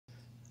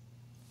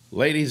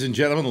Ladies and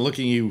gentlemen,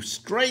 looking you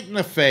straight in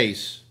the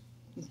face.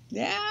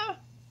 Yeah.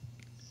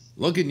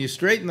 Looking you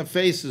straight in the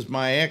face is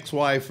my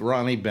ex-wife,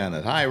 Ronni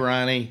Bennett. Hi,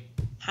 Ronnie.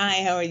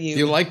 Hi, how are you? Do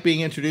you like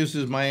being introduced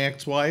as my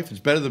ex-wife? It's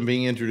better than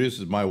being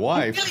introduced as my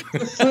wife. I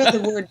really prefer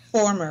the word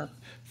former.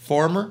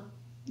 Former?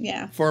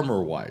 Yeah.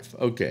 Former wife.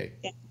 Okay.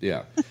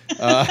 Yeah.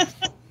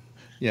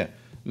 Yeah.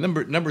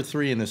 Number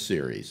 3 in the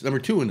series. Number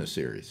 2 in the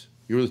series.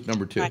 You were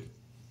number 2. Right.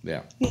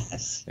 Yeah.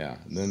 Yes. Yeah.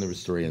 And then there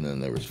was 3, and then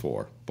there was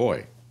 4.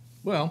 Boy.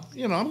 Well,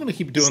 I'm going to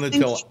keep doing it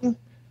till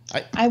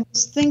I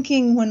was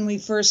thinking when we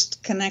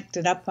first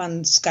connected up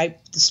on Skype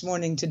this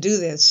morning to do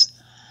this,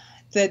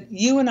 that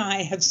you and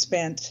I have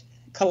spent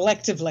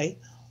collectively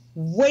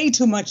way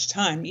too much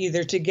time,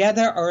 either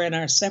together or in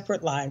our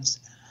separate lives,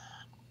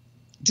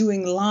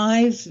 doing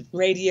live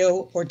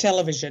radio or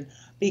television,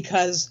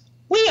 because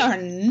we are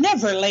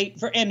never late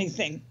for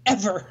anything,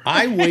 ever.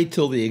 I wait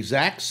till the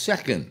exact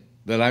second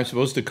that I'm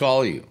supposed to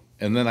call you,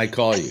 and then I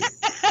call you.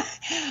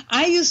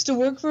 I used to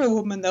work for a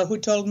woman, though, who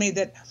told me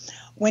that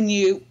when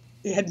you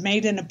had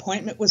made an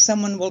appointment with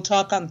someone, we'll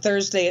talk on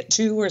Thursday at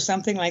 2 or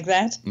something like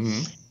that,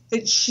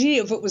 that she,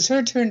 if it was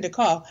her turn to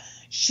call,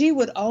 she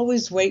would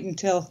always wait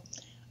until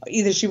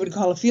either she would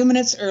call a few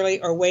minutes early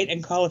or wait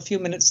and call a few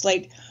minutes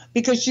late,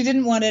 because she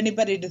didn't want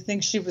anybody to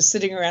think she was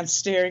sitting around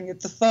staring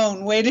at the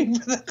phone waiting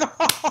for the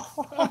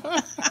call.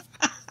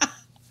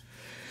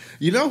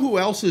 You know who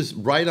else is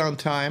right on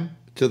time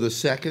to the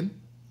second?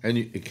 And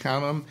you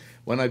count them.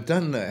 When I've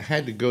done,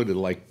 had to go to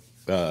like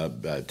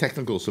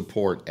technical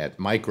support at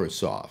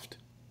Microsoft,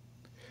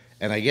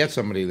 and I get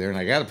somebody there and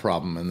I got a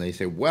problem, and they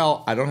say,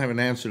 well, I don't have an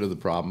answer to the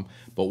problem,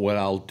 but what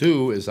I'll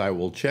do is I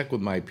will check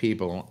with my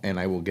people and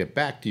I will get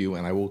back to you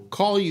and I will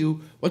call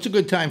you. What's a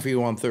good time for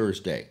you on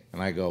Thursday?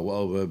 And I go,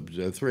 well,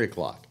 3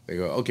 o'clock. They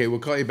go, okay, we'll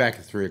call you back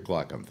at 3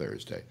 o'clock on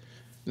Thursday.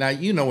 Now,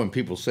 you know, when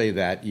people say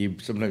that, you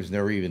sometimes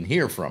never even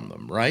hear from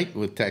them, right,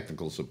 with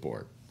technical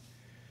support.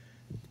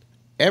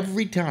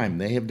 Every time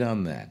they have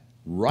done that,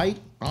 right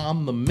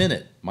on the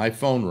minute, my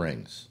phone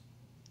rings.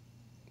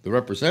 The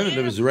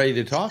representative is ready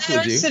to talk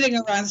with you. Sitting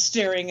around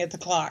staring at the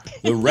clock.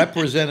 The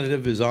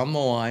representative is on the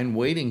line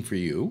waiting for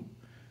you.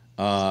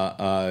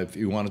 If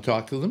you want to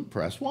talk to them,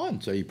 press 1.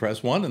 So you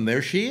press 1, and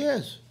there she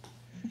is.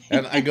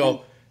 And I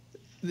go,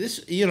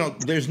 this, you know,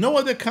 there's no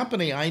other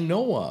company I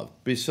know of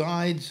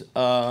besides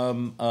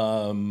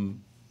Microsoft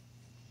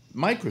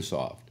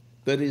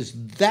that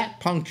is that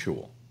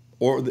punctual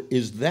or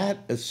is that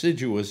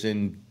assiduous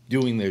in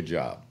doing their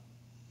job.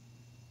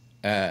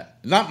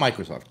 Not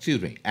Microsoft,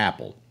 excuse me,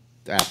 Apple.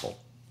 Apple.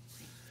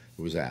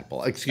 It was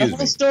Apple. Excuse me. The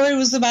whole story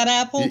was about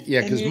Apple?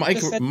 Yeah, because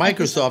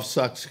Microsoft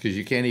sucks because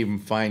you can't even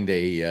find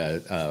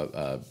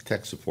a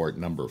tech support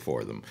number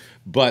for them.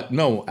 But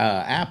no,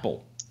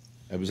 Apple.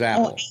 It was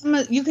Apple.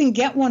 Oh, you can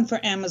get one for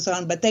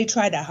Amazon, but they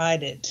try to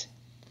hide it.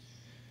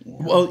 Yeah.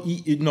 Well,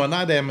 no,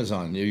 not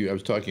Amazon. I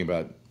was talking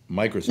about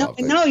Microsoft.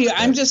 No,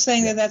 I'm just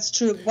saying that that's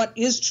true. What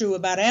is true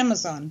about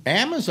Amazon?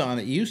 Amazon,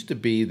 it used to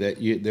be that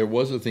there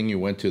was a thing you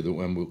went to that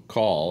when we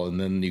call, and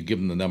then you give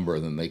them the number,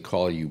 and then they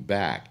call you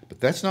back. But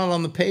that's not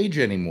on the page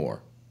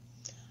anymore.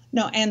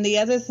 No, and the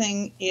other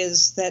thing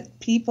is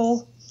that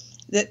people,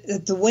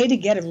 that the way to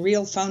get a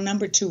real phone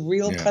number to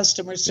real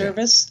customer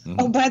service. Yeah.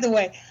 Oh, by the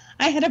way,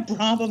 I had a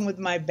problem with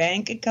my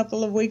bank a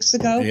couple of weeks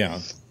ago. Yeah.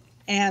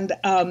 And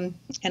I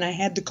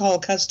had to call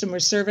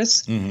customer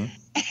service. And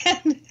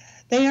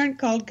they aren't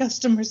called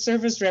customer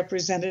service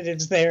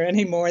representatives there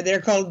anymore. They're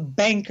called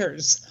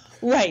bankers.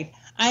 Right.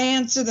 I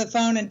answer the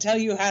phone and tell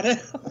you how to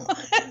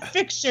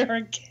fix your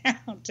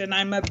account, and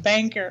I'm a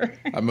banker.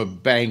 I'm a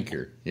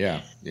banker.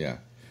 Yeah, yeah.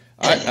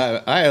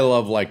 I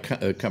love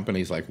like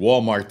companies like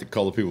Walmart that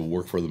call the people who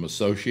work for them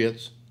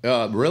associates.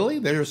 Really?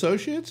 They're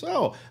associates?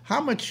 Oh,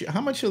 how much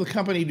of the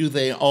company do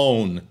they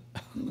own?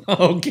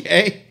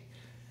 Okay.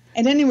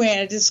 And anyway,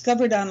 I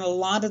discovered on a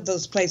lot of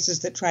those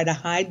places that try to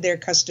hide their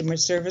customer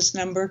service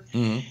number,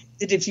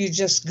 that if you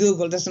just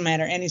Google, doesn't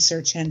matter, any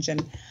search engine,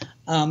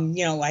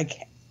 you know, like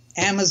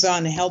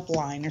Amazon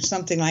helpline or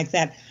something like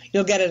that,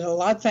 you'll get it a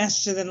lot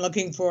faster than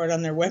looking for it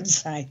on their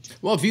website.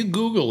 Well, if you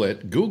Google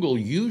it, Google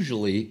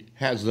usually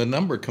has the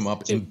number come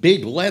up in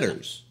big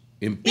letters,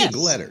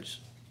 letters.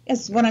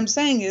 Yes, what I'm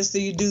saying is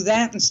that you do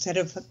that instead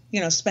of,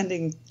 you know,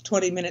 spending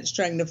 20 minutes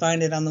trying to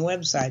find it on the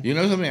website. You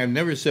know something? I've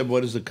never said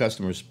what is the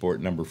customer support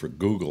number for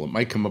Google. It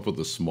might come up with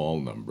a small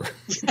number.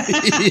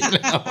 You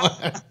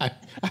know,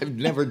 I've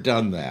never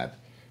done that.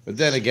 But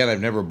then again,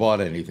 I've never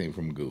bought anything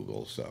from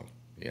Google, so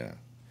yeah.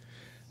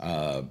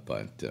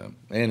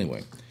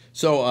 Anyway,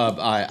 so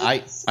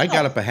I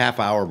got up a half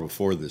hour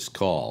before this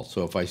call.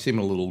 So if I seem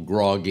a little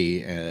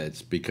groggy,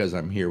 it's because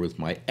I'm here with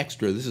my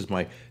extra. This is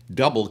my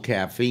double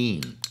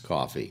caffeine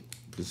coffee.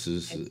 This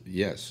is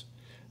yes,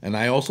 and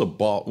I also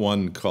bought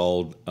one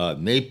called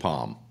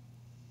Napalm.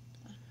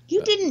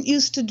 You didn't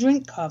used to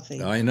drink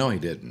coffee. I know I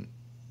didn't.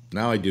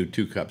 Now I do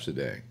 2 cups a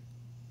day.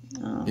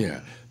 Oh. Yeah,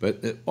 but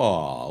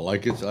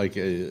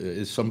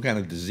it's some kind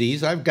of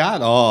disease I've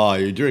got. Oh,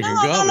 you're drinking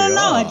coffee. No.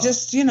 Oh. I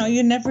just, you know,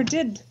 you never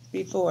did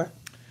before.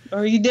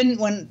 Or you didn't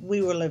when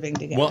we were living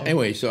together? Well,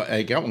 anyway, so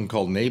I got one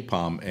called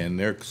Napalm, and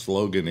their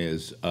slogan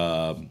is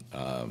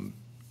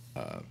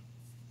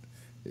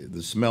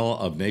the smell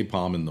of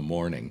napalm in the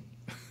morning.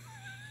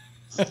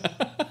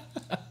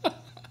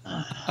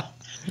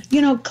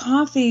 You know,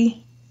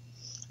 coffee,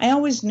 I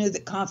always knew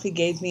that coffee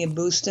gave me a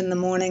boost in the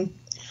morning,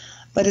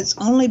 but it's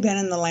only been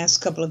in the last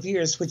couple of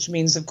years, which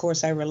means, of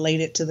course, I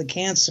relate it to the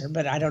cancer,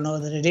 but I don't know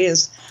that it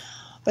is.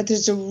 But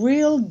there's a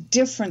real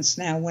difference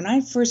now. When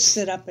I first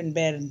sit up in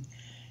bed and,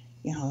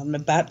 you know, I'm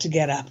about to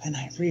get up, and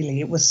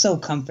it was so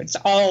comfortable. It's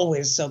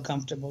always so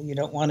comfortable. You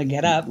don't want to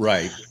get up.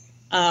 Right.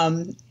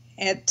 And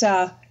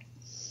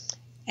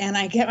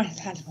I get my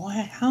thought,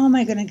 how am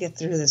I going to get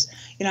through this?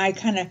 You know, I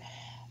kind of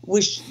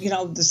wish, you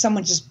know,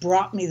 someone just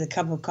brought me the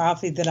cup of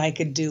coffee that I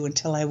could do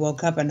until I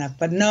woke up enough.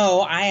 But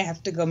no, I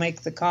have to go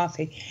make the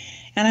coffee.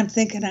 And I'm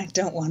thinking, I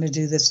don't want to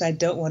do this. I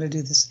don't want to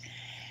do this.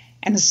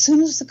 And as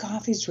soon as the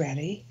coffee's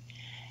ready,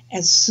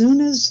 as soon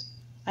as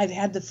I've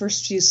had the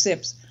first few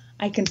sips,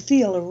 I can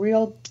feel a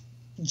real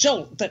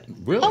jolt that,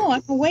 really? Oh,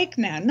 I'm awake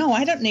now. No,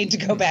 I don't need to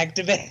go back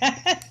to bed.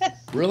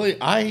 Really?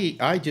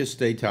 I just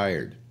stay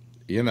tired.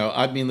 You know,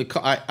 I mean,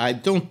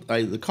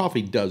 the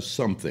coffee does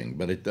something,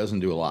 but it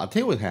doesn't do a lot. I'll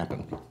tell you what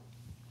happened.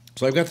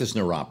 So I've got this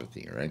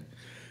neuropathy, right?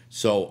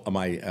 So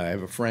I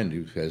have a friend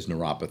who has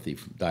neuropathy,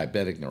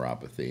 diabetic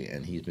neuropathy,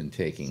 and he's been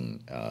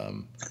taking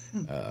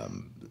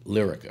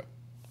Lyrica.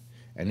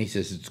 And he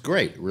says, it's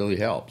great, it really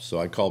helps. So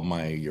I called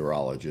my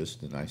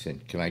urologist, and I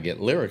said, can I get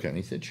Lyrica? And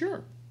he said,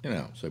 sure. You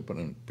know, so I put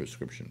in a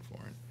prescription for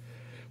it.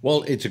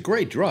 Well, it's a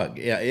great drug.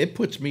 Yeah, it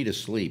puts me to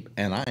sleep,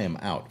 and I am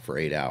out for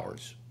 8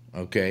 hours,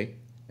 okay?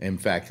 In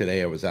fact,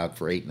 today I was out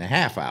for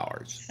 8.5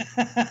 hours,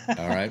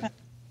 all right?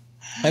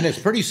 And it's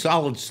pretty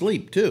solid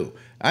sleep, too.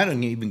 I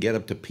don't even get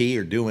up to pee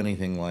or do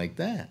anything like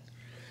that.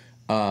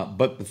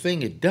 But the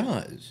thing it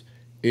does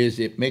is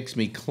it makes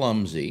me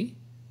clumsy,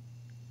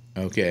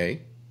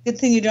 okay? Good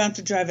thing you don't have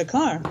to drive a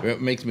car.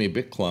 It makes me a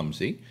bit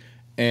clumsy.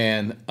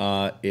 And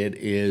it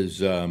is,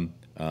 the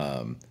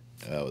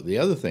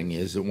other thing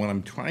is that when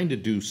I'm trying to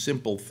do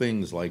simple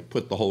things like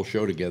put the whole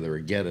show together or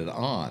get it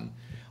on,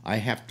 I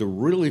have to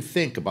really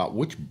think about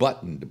which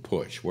button to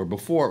push, where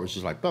before it was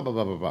just like, blah, blah,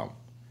 blah, blah, blah.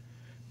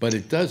 But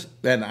it does,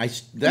 and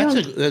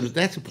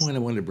that's a point I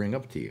wanted to bring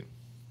up to you.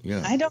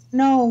 Yeah. I don't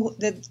know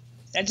that,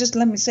 just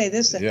let me say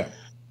this. Yeah.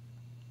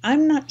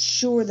 I'm not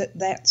sure that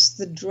that's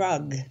the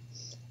drug,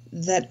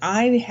 that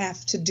I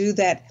have to do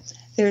that.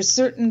 There are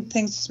certain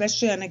things,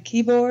 especially on a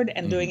keyboard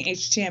and doing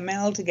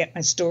HTML to get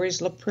my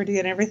stories look pretty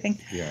and everything,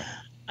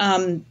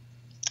 that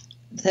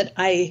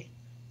I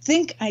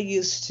think I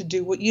used to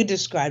do what you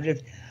described.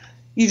 If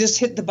you just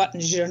hit the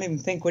buttons, you don't even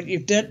think what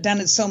you've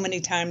done it so many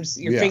times,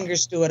 your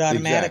fingers do it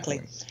automatically.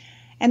 Exactly.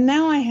 And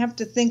now I have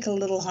to think a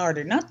little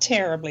harder, not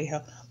terribly,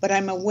 but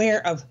I'm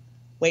aware of,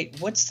 wait,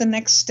 what's the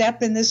next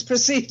step in this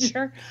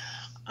procedure?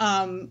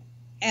 So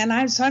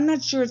I'm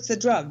not sure it's the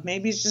drug.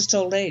 Maybe it's just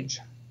old age.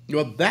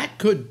 Well, that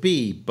could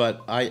be,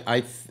 but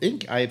I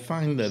think I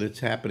find that it's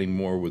happening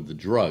more with the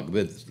drug.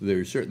 That there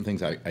are certain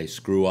things I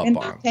screw up And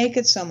on. don't take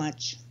it so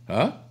much.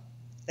 Huh?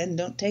 Then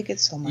don't take it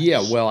so much.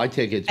 Yeah, well, I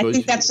take it. I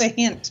think that's a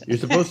hint. You're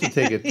supposed to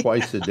take it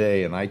twice a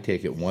day, and I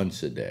take it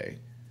once a day.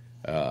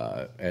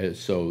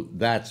 So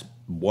that's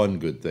one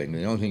good thing.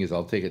 The only thing is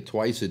I'll take it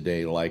twice a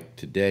day like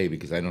today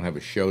because I don't have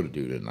a show to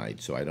do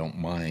tonight, so I don't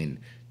mind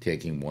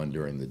taking one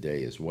during the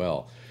day as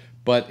well.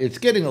 But it's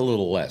getting a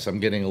little less. I'm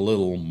getting a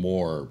little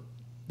more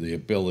the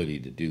ability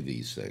to do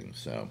these things.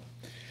 So,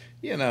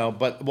 you know,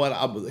 but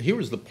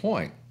here's the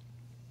point.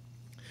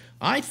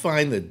 I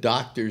find that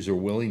doctors are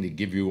willing to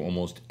give you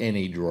almost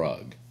any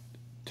drug.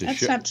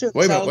 That's not true.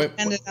 It's all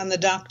dependent on the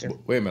doctor.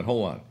 Wait a minute,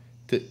 hold on.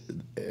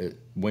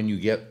 When you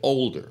get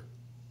older,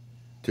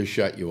 to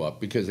shut you up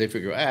because they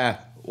figure,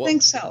 well. I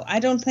think so. I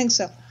don't think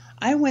so.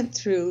 I went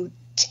through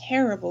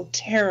terrible,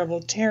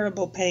 terrible,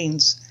 terrible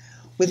pains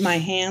with my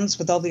hands,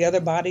 with all the other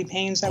body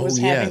pains I was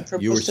having for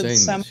most of the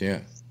summer. This, yeah.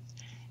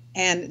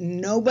 And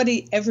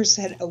nobody ever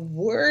said a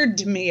word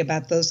to me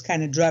about those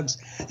kind of drugs.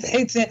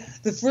 They said,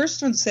 the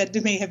first one said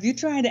to me, have you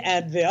tried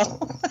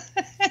Advil?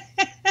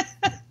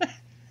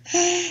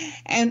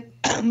 And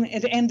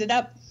it ended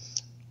up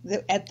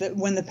that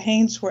when the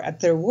pains were at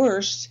their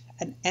worst,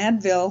 an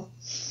Advil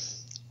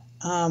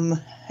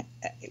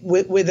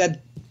with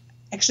an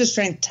extra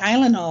strength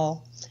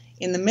Tylenol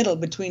in the middle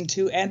between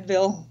two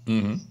Advil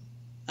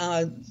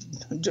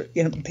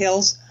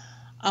pills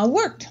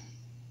worked.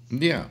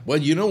 Yeah. Well,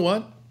 you know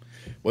what?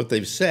 What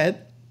they've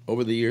said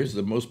over the years,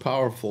 the most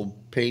powerful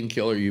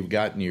painkiller you've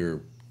got in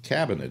your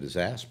cabinet is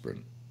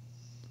aspirin.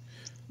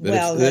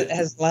 That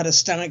has a lot of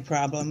stomach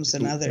problems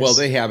and others. Well,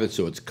 they have it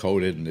so it's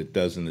coated and it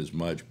doesn't as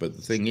much. But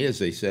the thing is,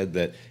 they said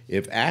that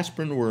if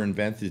aspirin were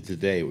invented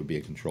today, it would be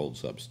a controlled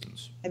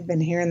substance. I've been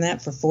hearing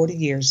that for 40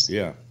 years.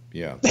 Yeah.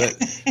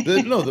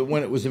 That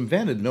when it was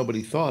invented,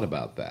 nobody thought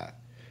about that.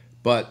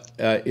 But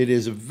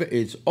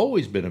it's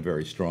always been a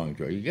very strong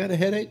drug. You got a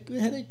headache, the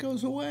headache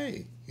goes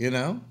away, you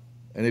know?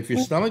 And if your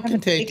stomach can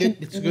take it,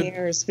 it's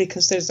good.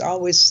 Because there's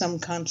always some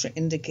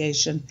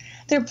contraindication.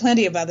 There are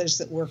plenty of others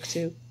that work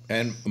too.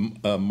 And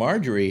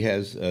Marjorie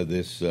has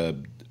this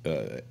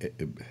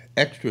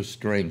extra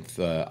strength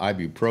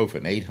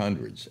ibuprofen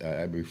 800s,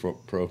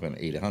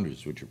 ibuprofen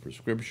 800s, which are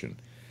prescription.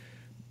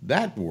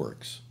 That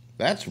works.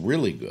 That's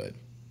really good,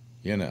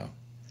 you know.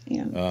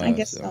 Yeah, I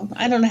guess so.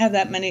 I don't have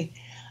that many.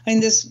 I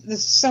mean,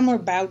 this summer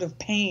bout of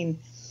pain.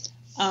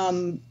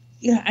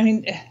 Yeah, I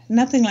mean,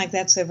 nothing like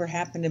that's ever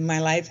happened in my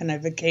life, and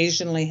I've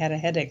occasionally had a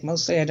headache.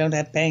 Mostly, I don't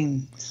have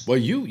pain. Well,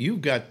 you've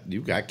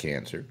got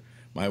cancer.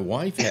 My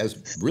wife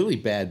has really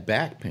bad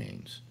back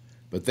pains,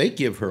 but they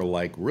give her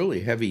like really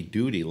heavy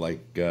duty,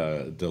 like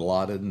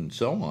Dilaudid and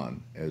so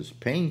on, as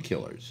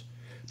painkillers.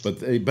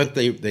 But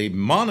they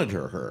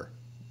monitor her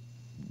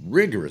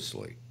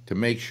rigorously to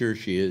make sure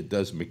she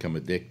doesn't become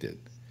addicted.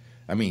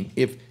 I mean,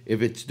 if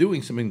it's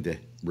doing something to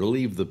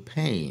relieve the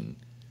pain,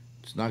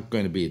 it's not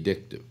going to be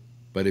addictive.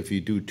 But if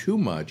you do too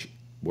much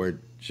where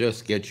it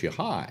just gets you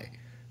high,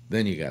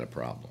 then you got a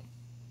problem,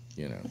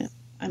 you know. Yeah,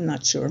 I'm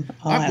not sure.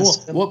 I'll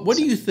ask them. What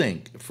do you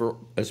think,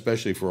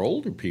 especially for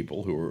older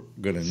people who are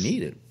going to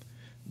need it,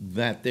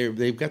 that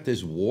they've got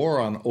this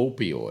war on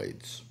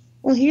opioids?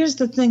 Well, here's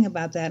the thing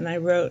about that, and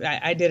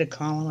I did a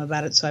column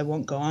about it, so I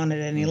won't go on at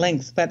any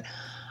length, but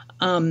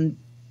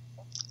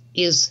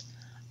is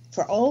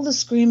for all the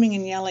screaming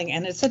and yelling,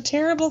 and it's a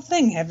terrible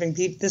thing having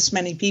this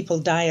many people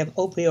die of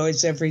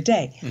opioids every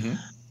day. Mm-hmm.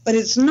 But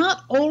it's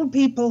not old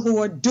people who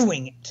are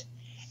doing it.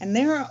 And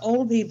there are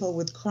old people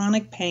with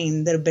chronic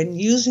pain that have been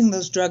using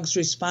those drugs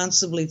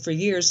responsibly for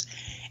years,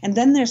 and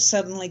then they're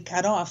suddenly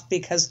cut off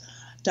because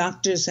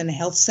doctors and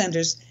health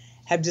centers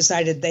have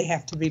decided they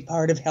have to be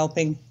part of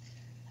helping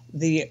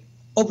the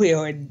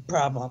opioid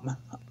problem.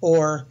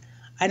 Or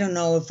I don't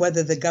know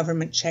whether the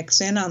government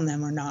checks in on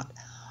them or not,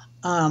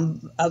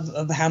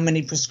 of how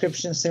many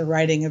prescriptions they're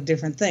writing of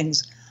different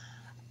things.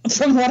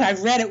 From what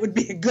I've read, it would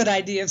be a good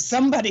idea if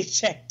somebody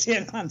checked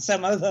in on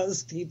some of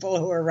those people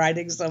who are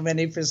writing so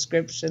many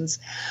prescriptions.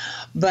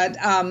 But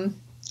I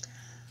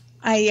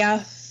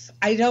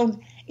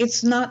don't.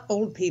 It's not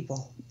old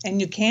people,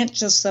 and you can't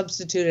just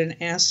substitute an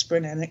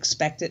aspirin and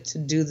expect it to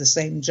do the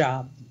same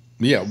job.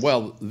 Yeah.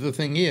 Well, the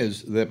thing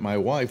is that my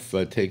wife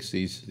takes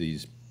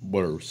these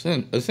what are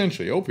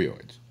essentially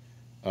opioids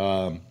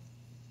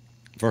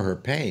for her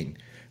pain.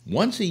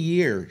 Once a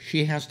year,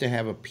 she has to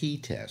have a pee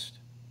test.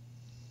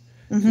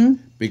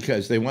 Mm-hmm.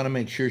 Because they want to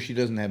make sure she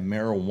doesn't have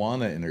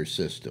marijuana in her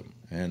system.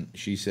 And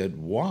she said,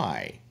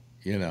 why?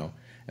 You know,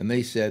 and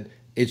they said,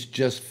 it's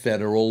just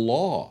federal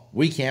law.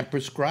 We can't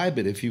prescribe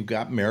it if you've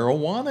got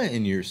marijuana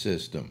in your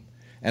system.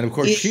 And of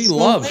course, she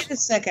loves. Wait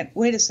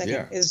a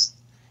second. Yeah.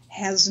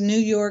 Has New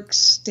York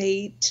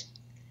State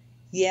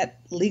yet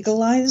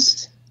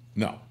legalized?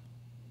 No,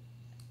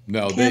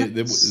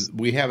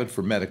 we have it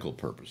for medical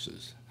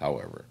purposes,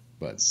 however.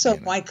 But so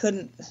why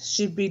couldn't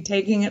she be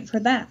taking it for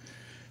that?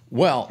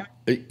 Well,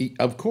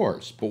 of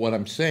course, but what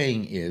I'm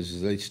saying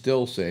is they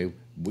still say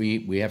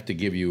we have to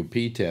give you a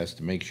pee test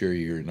to make sure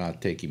you're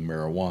not taking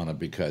marijuana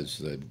because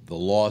the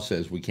law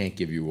says we can't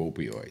give you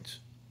opioids.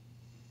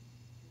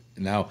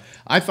 Now,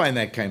 I find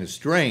that kind of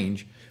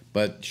strange,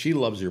 but she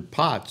loves her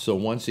pot, so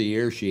once a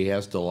year she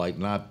has to like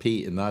not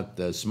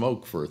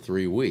smoke for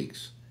 3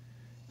 weeks.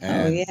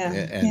 And,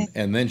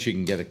 and then she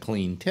can get a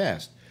clean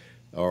test,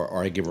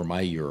 or I give her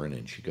my urine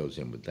and she goes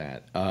in with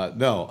that.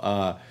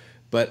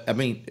 But, I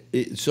mean,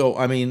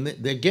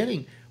 they're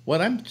getting,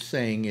 what I'm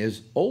saying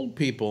is old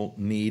people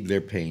need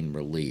their pain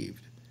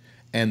relieved.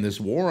 And this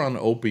war on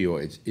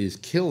opioids is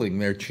killing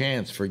their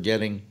chance for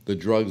getting the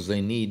drugs they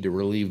need to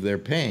relieve their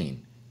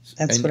pain.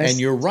 And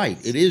you're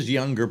right. It is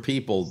younger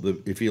people.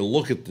 If you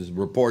look at the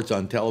reports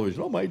on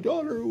television, my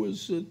daughter who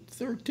was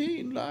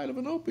 13 died of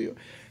an opioid.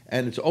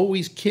 And it's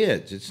always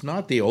kids. It's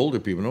not the older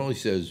people. It only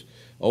says,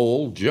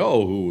 old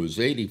Joe, who was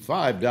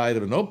 85, died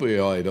of an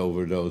opioid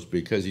overdose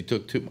because he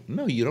took too much.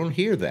 No, you don't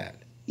hear that.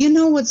 You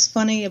know what's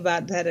funny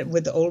about that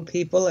with old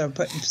people, or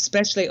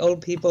especially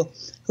old people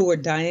who are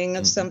dying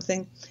of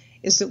something,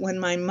 is that when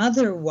my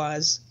mother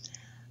was,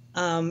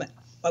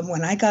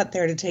 when I got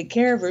there to take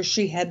care of her,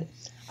 she had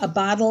a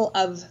bottle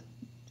of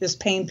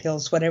just pain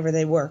pills, whatever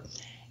they were,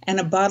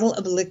 and a bottle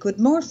of liquid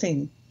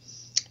morphine.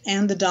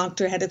 And the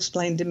doctor had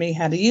explained to me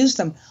how to use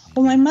them.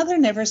 Well, my mother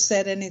never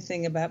said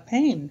anything about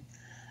pain.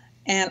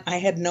 And I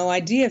had no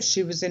idea if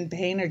she was in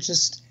pain or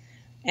just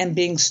and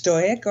being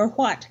stoic or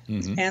what.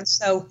 Mm-hmm. And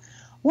so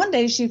one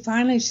day she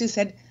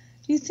said,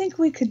 do you think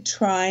we could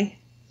try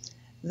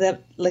the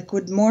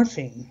liquid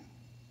morphine?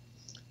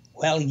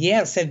 Well,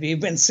 yes. Have you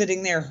been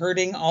sitting there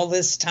hurting all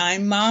this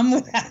time, Mom,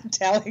 without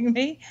telling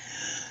me?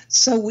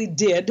 So we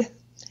did.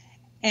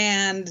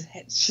 And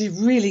she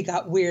really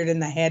got weird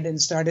in the head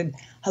and started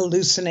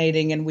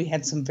hallucinating, and we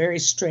had some very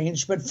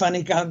strange but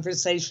funny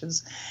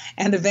conversations.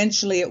 And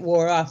eventually it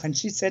wore off, and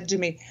she said to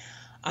me,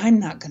 I'm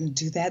not going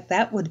to do that.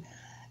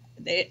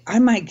 I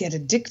might get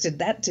addicted.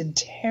 That did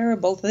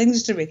terrible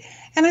things to me.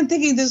 And I'm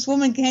thinking, this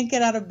woman can't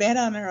get out of bed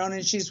on her own,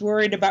 and she's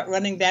worried about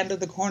running down to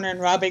the corner and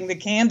robbing the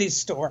candy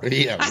store.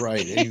 Yeah,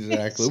 right,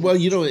 exactly. Well,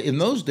 in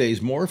those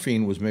days,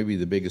 morphine was maybe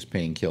the biggest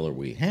painkiller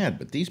we had,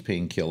 but these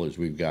painkillers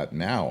we've got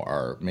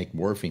now make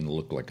morphine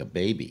look like a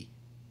baby.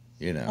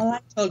 you know. Well, I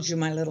told you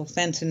my little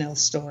fentanyl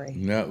story.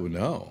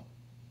 No.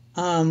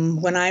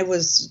 When I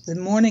was the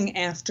morning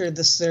after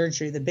the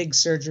surgery, the big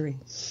surgery,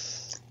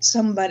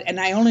 somebody, and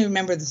I only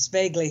remember this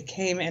vaguely,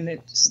 came and I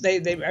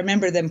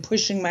remember them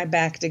pushing my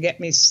back to get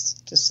me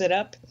to sit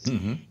up.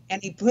 Mm-hmm.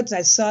 And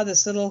I saw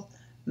this little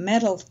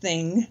metal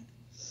thing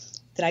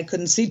that I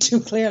couldn't see too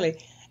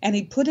clearly, and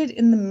he put it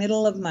in the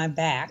middle of my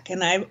back.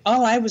 And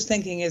all I was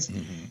thinking is,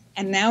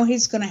 and now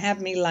he's going to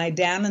have me lie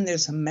down and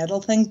there's a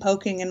metal thing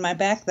poking in my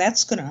back.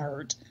 That's going to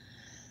hurt.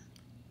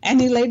 And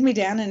he laid me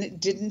down and it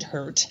didn't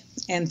hurt.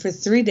 And for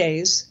 3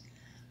 days,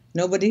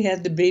 nobody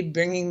had to be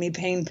bringing me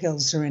pain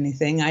pills or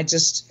anything. I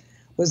just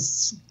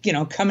was,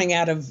 coming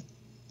out of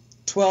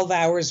 12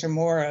 hours or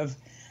more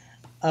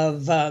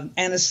of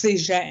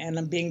anesthesia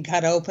and being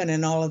cut open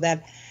and all of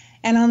that.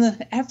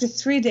 And after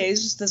 3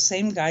 days, the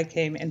same guy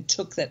came and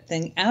took that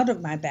thing out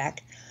of my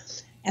back.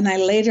 And I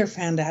later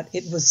found out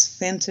it was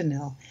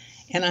fentanyl.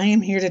 And I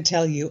am here to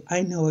tell you,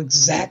 I know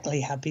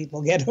exactly how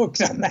people get hooked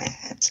on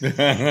that.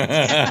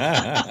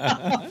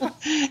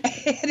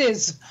 It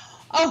is.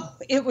 Oh,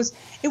 it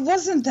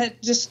wasn't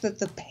that just that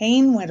the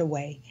pain went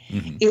away.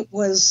 Mm-hmm. It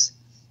was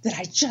that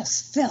I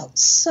just felt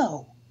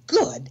so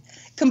good,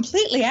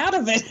 completely out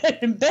of it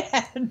in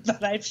bed,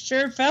 but I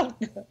sure felt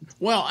good.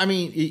 Well, I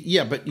mean,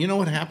 yeah, but you know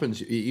what happens?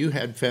 You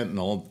had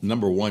fentanyl.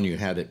 Number one, you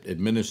had it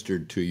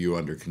administered to you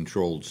under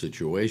controlled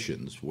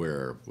situations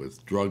where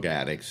with drug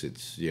addicts,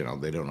 it's, they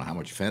don't know how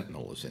much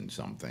fentanyl is in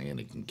something and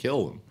it can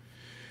kill them.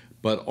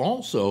 But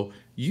also,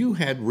 you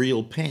had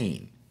real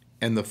pain,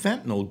 and the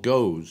fentanyl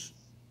goes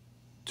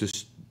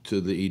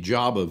to the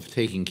job of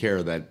taking care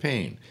of that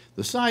pain.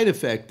 The side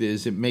effect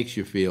is it makes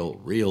you feel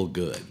real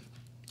good,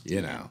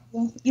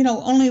 Well,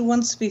 only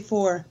once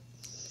before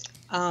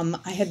I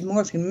had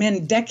morphine many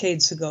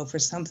decades ago for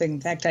something.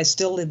 In fact, I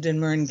still lived in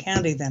Marin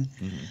County then.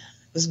 Mm-hmm.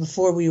 It was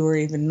before we were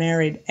even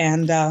married.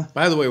 And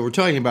by the way, we're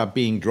talking about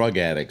being drug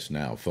addicts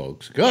now,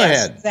 folks. Go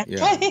ahead.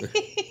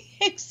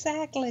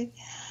 Exactly.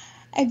 Yeah.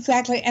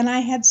 Exactly. And I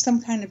had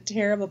some kind of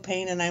terrible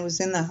pain, and I was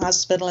in the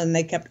hospital, and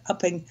they kept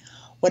upping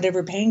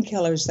whatever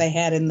painkillers they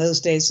had in those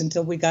days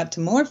until we got to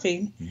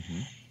morphine.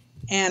 Mm-hmm.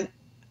 And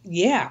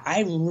yeah,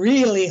 I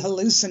really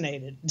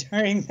hallucinated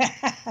during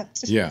that.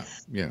 Yeah.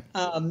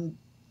 I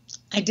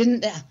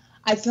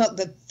felt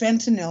that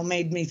fentanyl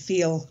made me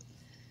feel,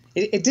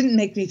 it didn't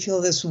make me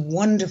feel this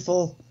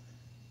wonderful,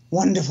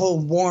 wonderful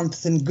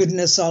warmth and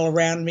goodness all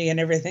around me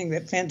and everything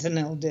that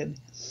fentanyl did.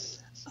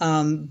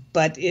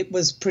 But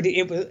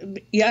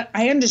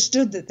I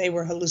understood that they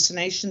were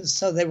hallucinations,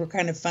 so they were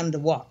kind of fun to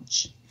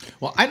watch.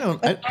 Well,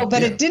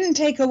 but it didn't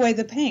take away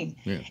the pain.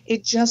 Yeah.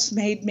 It just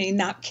made me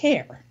not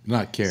care.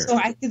 Not care. So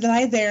I could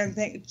lie there and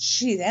think,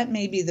 gee, that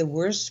may be the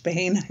worst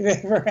pain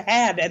I've ever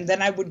had. And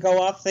then I would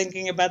go off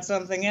thinking about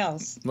something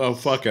else. Well,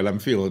 fuck it. I'm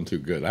feeling too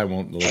good. I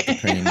won't let the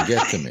pain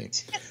get to me.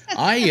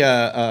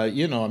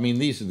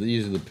 These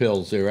are the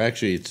pills.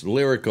 It's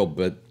Lyrical,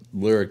 but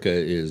Lyrica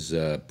is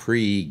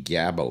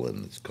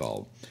pregabalin, it's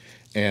called.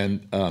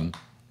 And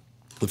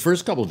the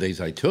first couple of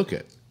days I took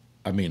it,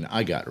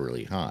 I got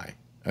really high.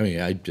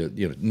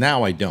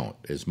 Now I don't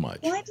as much.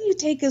 Why do you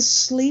take a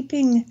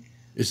sleeping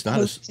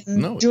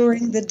potion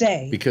during the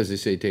day? Because they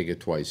say take it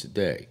twice a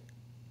day.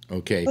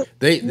 Okay,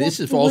 this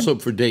is also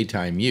for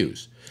daytime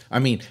use.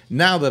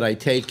 Now that I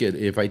take it,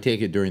 if I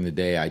take it during the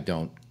day, I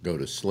don't go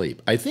to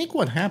sleep. I think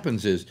what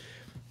happens is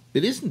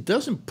it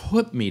doesn't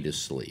put me to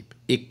sleep.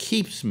 It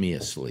keeps me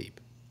asleep.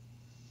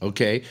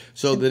 Okay,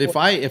 so that if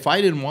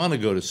I didn't want to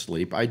go to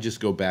sleep, I'd just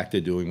go back to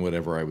doing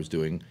whatever I was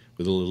doing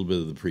with a little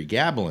bit of the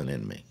pregabalin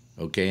in me.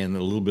 Okay, and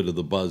a little bit of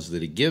the buzz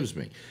that it gives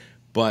me.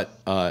 But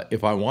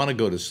if I want to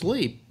go to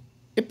sleep,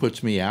 it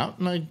puts me out.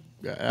 And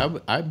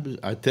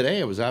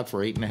today I was out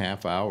for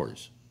 8.5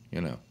 hours.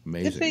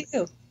 Amazing. Good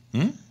for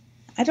you.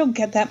 I don't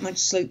get that much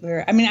sleep.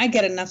 I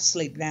get enough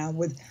sleep now.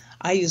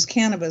 I use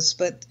cannabis,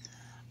 but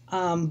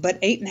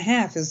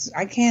 8.5 is,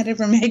 I can't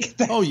ever make it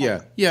back. Oh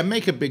yeah.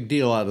 Make a big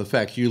deal out of the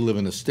fact you live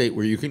in a state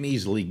where you can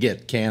easily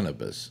get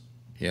cannabis.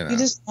 You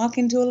just walk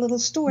into a little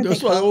store.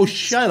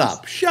 Shut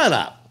up.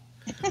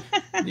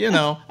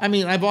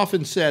 I've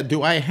often said,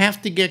 do I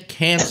have to get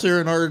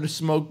cancer in order to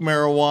smoke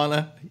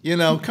marijuana?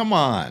 Come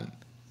on.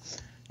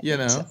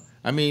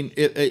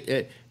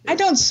 I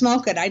don't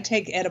smoke it. I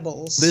take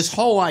edibles. This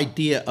whole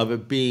idea of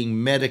it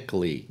being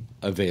medically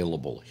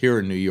available here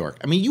in New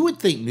York. You would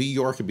think New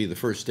York would be the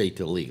first state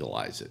to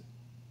legalize it,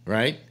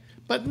 right?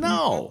 But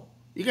no.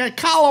 You got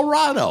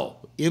Colorado.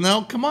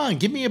 Come on,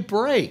 give me a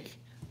break.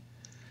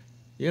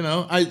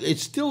 It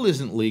still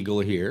isn't legal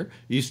here.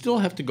 You still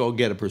have to go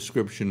get a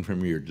prescription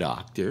from your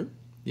doctor.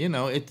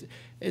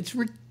 It's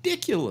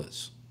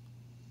ridiculous.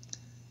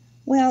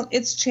 Well,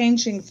 it's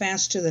changing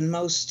faster than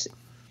most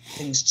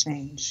things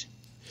change.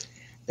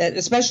 That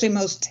especially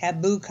most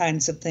taboo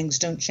kinds of things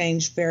don't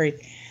change very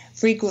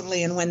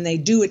frequently, and when they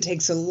do, it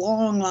takes a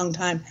long, long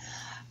time.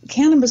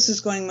 Cannabis is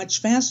going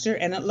much faster,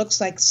 and it looks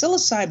like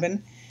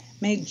psilocybin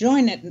may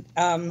join it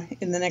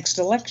in the next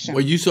election.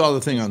 Well, you saw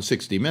the thing on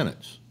 60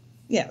 Minutes.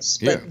 Yes.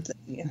 But,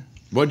 yeah.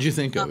 What did you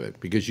think of it?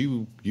 Because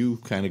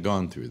you've kind of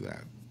gone through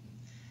that.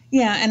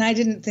 Yeah, and I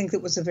didn't think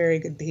it was a very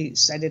good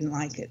piece. I didn't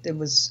like it. It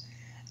was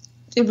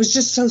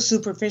just so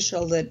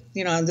superficial that,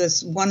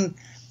 this one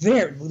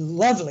very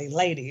lovely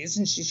lady,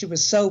 isn't she? She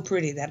was so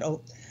pretty, that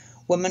old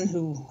woman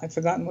who, I've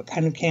forgotten what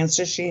kind of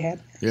cancer she had.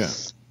 Yeah.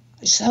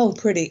 So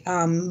pretty.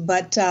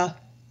 But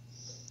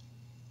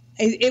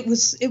it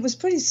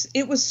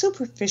was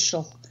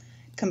superficial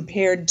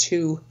compared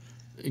to.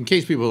 In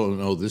case people don't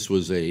know, this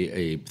was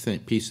a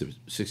piece of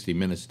 60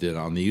 Minutes did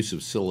on the use of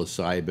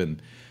psilocybin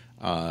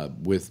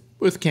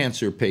with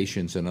cancer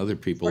patients and other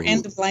people. For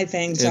end-of-life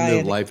anxiety.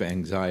 End-of-life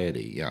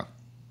anxiety, yeah.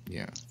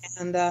 Yeah.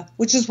 And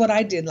which is what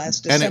I did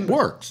last December. And it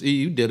works.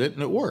 You did it,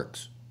 and it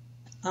works.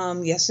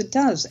 Yes, it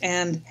does.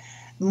 And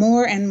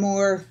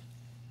more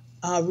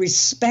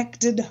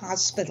respected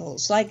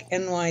hospitals like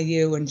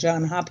NYU and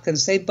Johns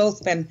Hopkins, they've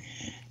both been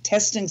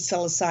testing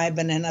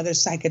psilocybin and other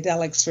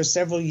psychedelics for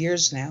several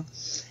years now.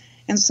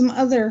 And some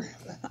other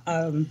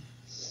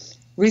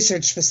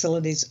research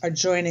facilities are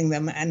joining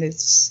them, and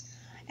it's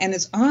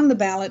on the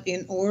ballot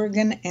in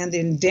Oregon and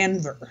in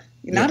Denver.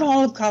 Not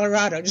all of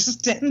Colorado,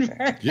 just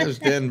Denver.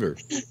 Just Denver.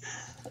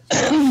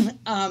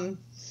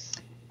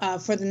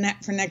 For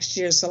next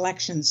year's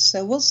elections.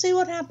 So we'll see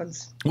what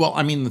happens. Well,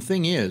 I mean, the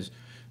thing is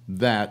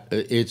that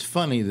it's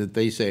funny that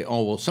they say,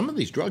 oh, well, some of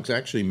these drugs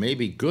actually may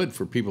be good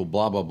for people,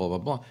 blah, blah, blah, blah,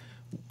 blah.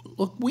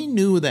 Look, we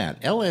knew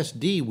that.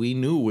 LSD, we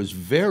knew, was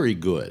very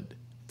good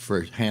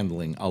for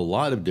handling a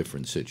lot of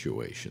different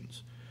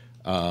situations.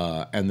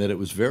 And that it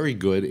was very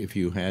good if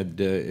you had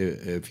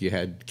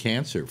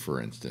cancer,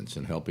 for instance,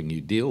 and helping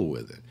you deal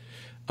with it.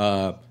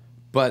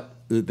 But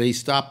they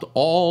stopped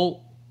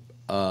all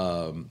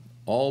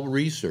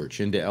research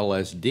into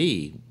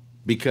LSD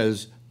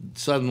because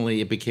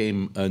suddenly it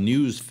became a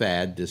news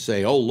fad to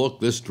say, "Oh,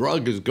 look, this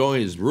drug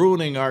is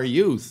ruining our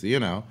youth,"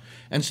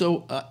 And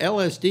so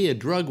LSD, a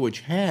drug which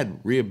had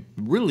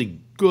really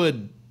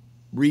good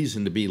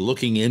reason to be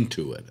looking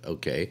into it,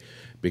 okay,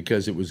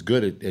 because it was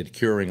good at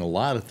curing a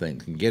lot of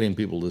things and getting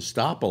people to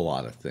stop a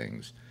lot of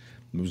things.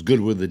 It was good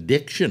with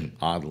addiction,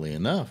 oddly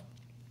enough.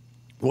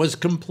 Was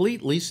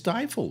completely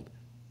stifled.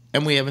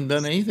 And we haven't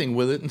done anything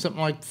with it in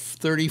something like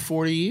 30,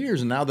 40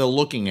 years. And now they're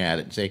looking at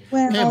it and say,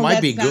 it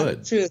might be good.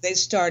 That's not true. They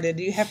started.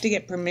 You have to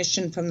get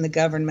permission from the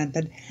government.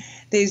 But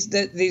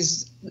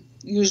these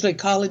usually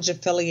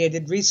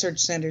college-affiliated research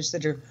centers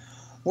that are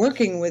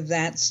working with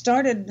that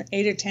started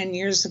 8 or 10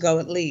 years ago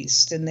at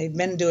least. And they've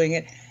been doing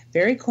it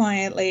very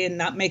quietly and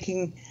not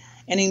making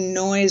any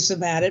noise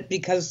about it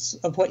because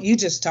of what you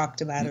just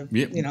talked about.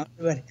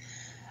 Yep.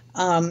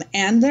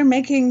 And they're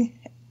making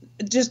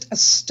just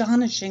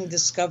astonishing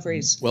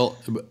discoveries. Well,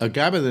 a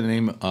guy by the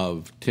name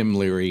of Tim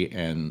Leary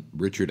and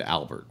Richard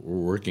Albert were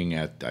working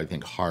at, I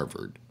think,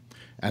 Harvard,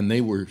 and they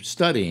were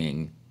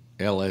studying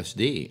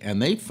LSD.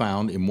 And they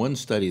found in one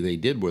study they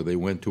did where they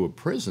went to a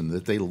prison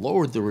that they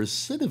lowered the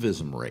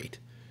recidivism rate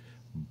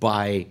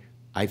by,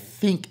 I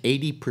think,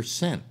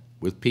 80%.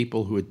 With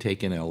people who had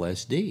taken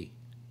LSD,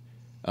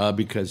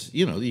 because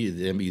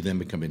you then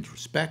become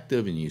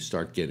introspective and you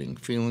start getting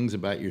feelings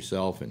about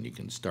yourself, and you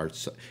can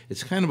start.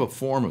 It's kind of a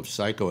form of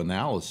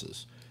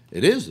psychoanalysis.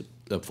 It is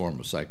a form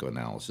of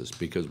psychoanalysis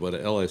because what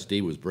LSD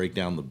was break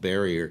down the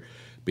barrier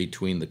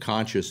between the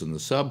conscious and the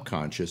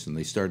subconscious, and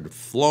they started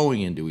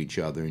flowing into each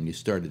other, and you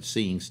started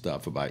seeing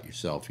stuff about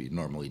yourself you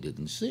normally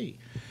didn't see,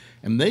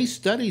 and they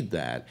studied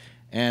that,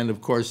 and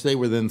of course they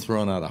were then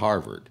thrown out of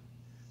Harvard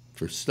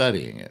for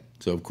studying it.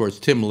 So, of course,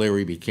 Tim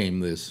Leary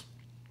became this,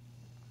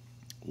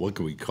 what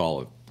can we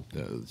call it,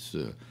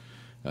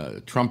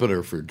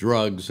 trumpeter for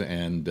drugs,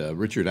 and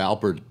Richard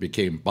Alpert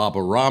became Baba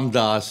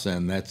Ramdas,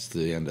 and that's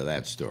the end of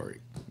that story,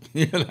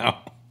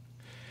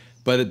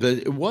 But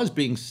it was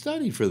being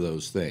studied for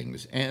those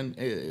things, and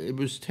it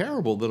was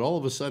terrible that all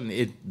of a sudden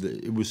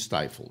it was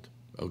stifled,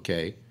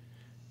 okay?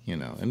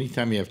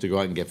 Anytime you have to go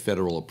out and get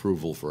federal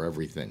approval for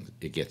everything,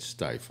 it gets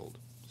stifled,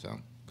 so...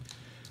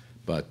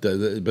 But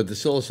the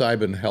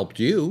psilocybin helped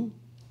you,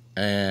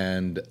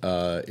 and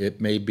it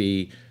may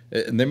be,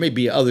 and there may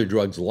be other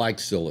drugs like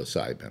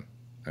psilocybin.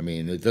 I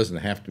mean, it doesn't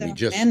have to be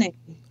just many.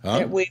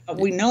 Huh?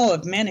 We know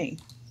of many.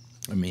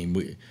 I mean,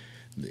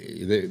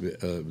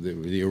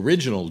 the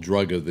original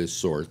drug of this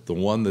sort, the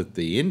one that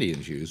the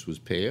Indians used, was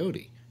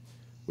peyote,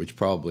 which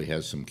probably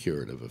has some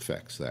curative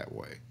effects that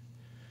way.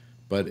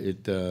 But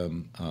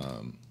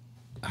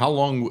how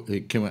long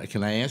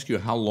can I ask you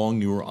how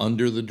long you were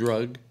under the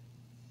drug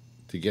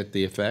to get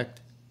the effect?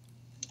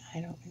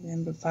 I don't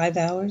remember. 5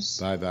 hours?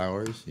 5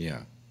 hours,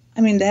 yeah. I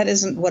mean, that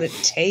isn't what it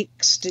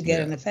takes to get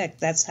an effect.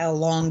 That's how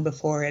long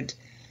before it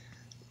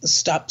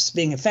stops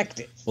being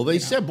effective. Well, they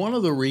said one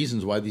of the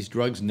reasons why these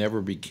drugs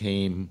never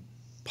became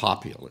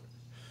popular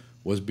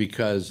was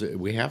because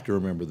we have to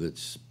remember that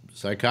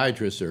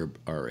psychiatrists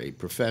are a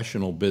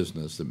professional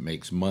business that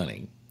makes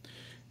money.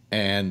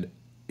 And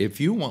if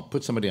you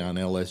put somebody on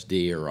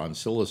LSD or on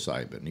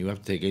psilocybin, you have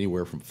to take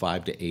anywhere from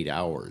 5 to 8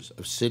 hours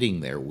of sitting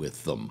there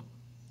with them,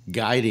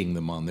 guiding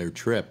them on their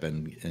trip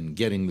and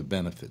getting the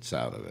benefits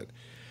out of it.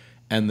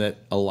 And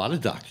that a lot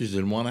of doctors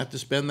didn't want to have to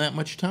spend that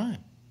much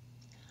time.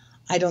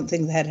 I don't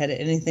think that had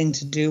anything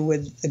to do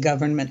with the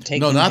government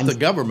taking. No, not the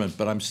government,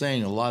 but I'm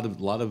saying a lot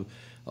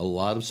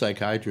of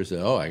psychiatrists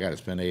say, "Oh, I got to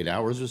spend 8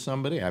 hours with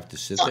somebody. I have to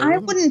sit there." I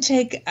wouldn't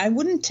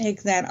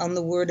take that on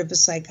the word of a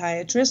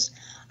psychiatrist.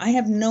 I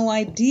have no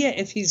idea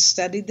if he's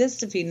studied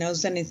this, if he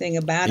knows anything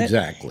about it.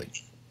 Exactly.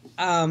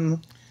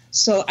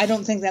 So I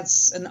don't think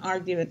that's an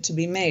argument to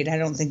be made. I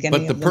don't think any.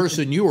 But the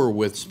person you were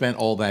with spent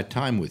all that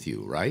time with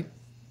you, right?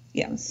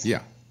 Yes.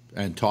 Yeah,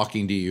 and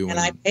talking to you, and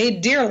I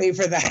paid dearly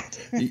for that.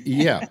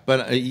 Yeah,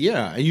 but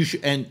yeah, you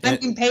should. And I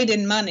mean, paid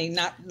in money,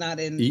 not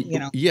in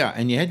Yeah,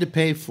 and you had to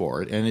pay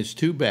for it, and it's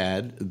too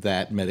bad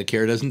that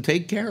Medicare doesn't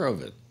take care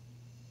of it.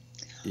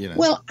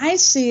 Well, I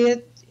see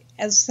it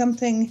as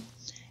something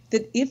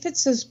that if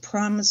it's as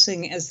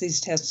promising as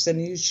these tests,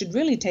 and you should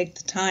really take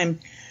the time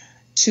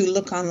to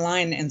look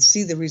online and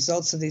see the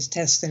results of these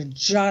tests. They're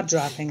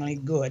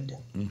jaw-droppingly good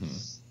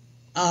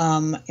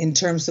in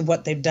terms of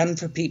what they've done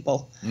for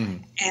people,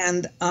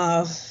 and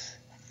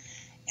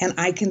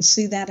I can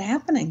see that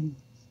happening,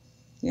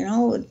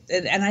 and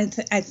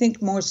I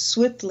think more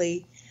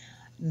swiftly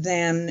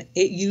than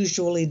it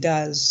usually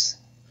does.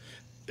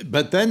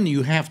 But then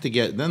you have to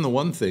get. Then the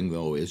one thing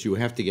though is you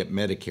have to get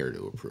Medicare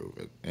to approve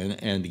it,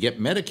 and to get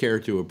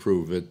Medicare to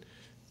approve it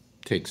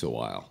takes a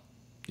while,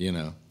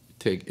 They're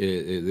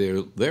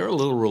a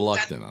little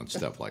reluctant on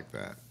stuff like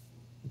that.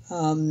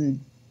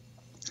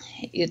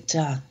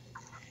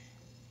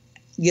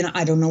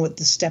 I don't know what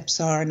the steps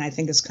are, and I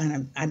think it's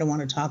I don't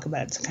want to talk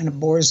about it. It kind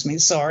of bores me.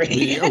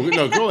 Sorry.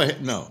 No, go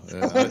ahead. No.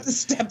 What the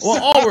steps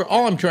are.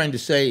 All I'm trying to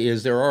say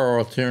is there are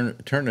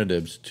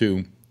alternatives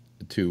to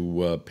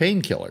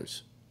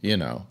painkillers,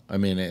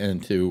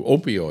 and to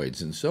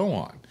opioids and so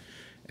on.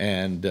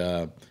 And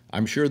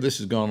I'm sure this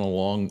has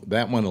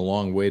that went a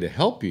long way to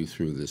help you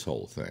through this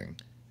whole thing.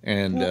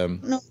 And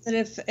not that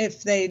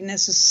if they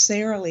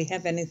necessarily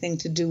have anything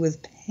to do with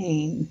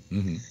pain,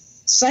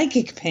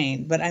 psychic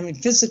pain, but I mean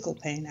physical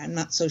pain, I'm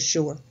not so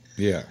sure.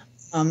 Yeah.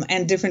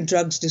 And different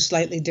drugs do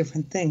slightly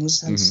different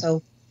things, and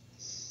so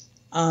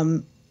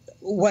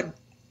what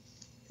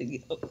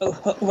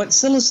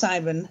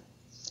psilocybin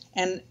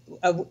and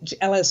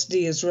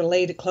LSD is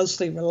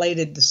closely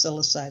related to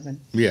psilocybin.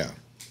 Yeah.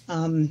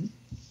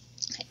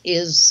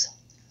 Is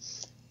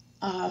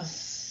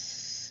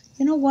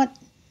what?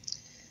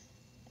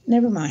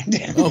 Never mind.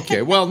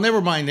 Okay, well, never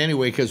mind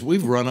anyway, because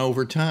we've run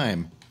over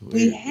time.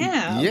 We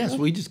have? Yes,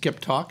 we just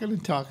kept talking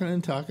and talking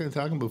and talking and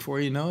talking. Before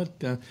you know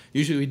it,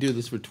 usually we do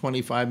this for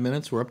 25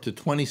 minutes. We're up to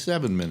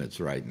 27 minutes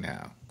right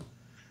now.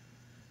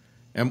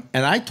 And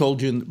I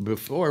told you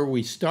before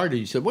we started,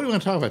 you said, what do you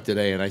want to talk about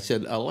today? And I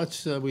said,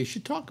 we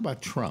should talk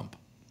about Trump.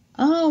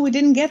 Oh, we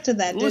didn't get to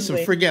that, did we?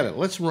 Listen, forget it.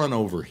 Let's run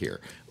over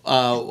here.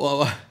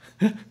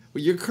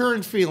 Your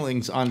current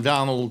feelings on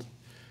Donald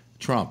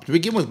Trump. To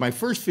begin with, my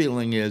first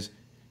feeling is,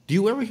 do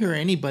you ever hear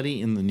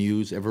anybody in the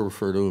news ever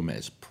refer to him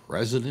as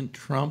President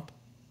Trump?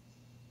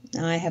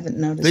 No, I haven't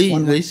noticed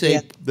one. They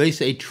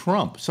say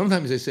Trump.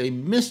 Sometimes they say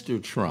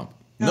Mr. Trump.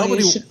 No,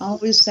 you should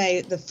always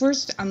say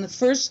on the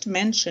first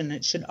mention.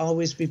 It should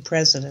always be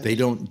President. They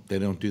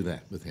don't do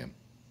that with him.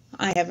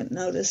 I haven't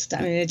noticed.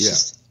 I mean, it's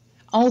just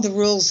all the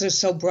rules are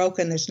so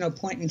broken. There's no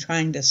point in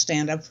trying to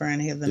stand up for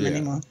any of them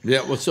anymore.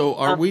 Yeah. Well, so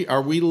are we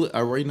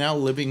now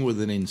living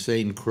with an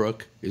insane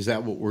crook? Is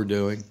that what we're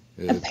doing?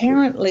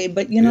 Apparently,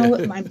 but you know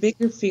what my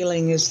bigger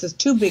feeling is, the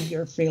two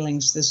bigger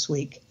feelings this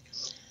week,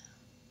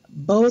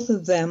 both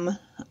of them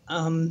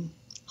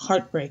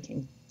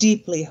heartbreaking,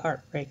 deeply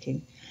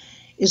heartbreaking,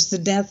 is the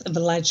death of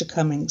Elijah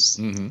Cummings.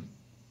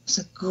 It's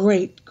a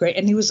great,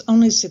 and he was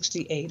only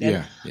 68.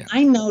 And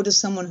I know to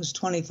someone who's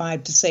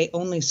 25 to say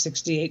only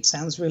 68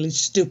 sounds really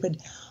stupid,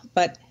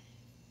 but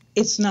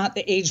it's not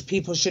the age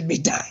people should be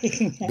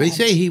dying at. They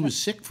say he was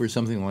sick for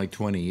something like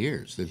 20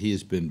 years, that he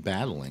has been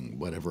battling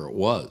whatever it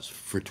was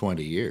for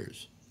 20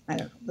 years. I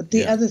don't know. But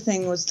the other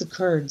thing was the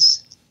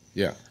Kurds.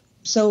 Yeah.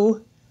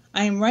 So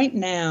I am right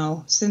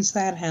now, since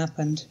that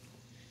happened,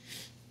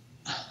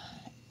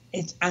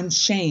 I'm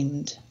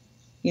shamed.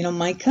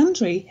 My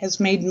country has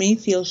made me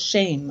feel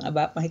shame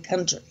about my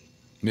country.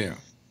 Yeah.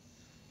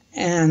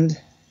 And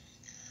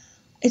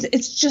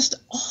it's just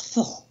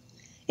awful.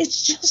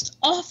 It's just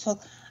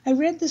awful. I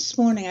read this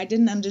morning, I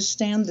didn't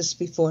understand this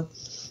before,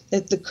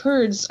 that the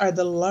Kurds are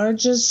the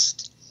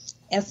largest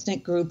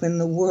ethnic group in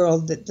the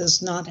world that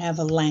does not have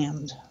a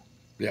land.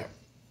 Yeah.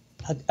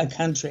 A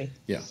country.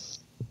 Yeah.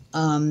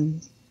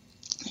 And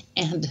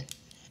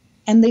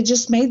they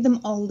just made them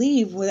all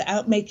leave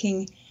without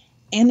putting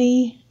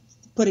any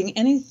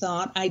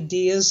thought,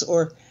 ideas,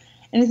 or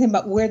anything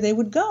about where they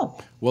would go.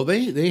 Well,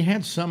 they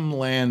had some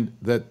land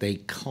that they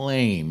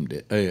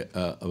claimed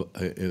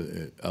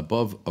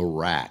above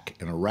Iraq,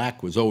 and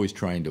Iraq was always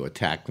trying to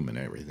attack them and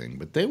everything,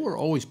 but they were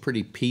always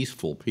pretty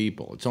peaceful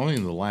people. It's only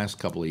in the last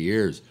couple of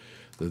years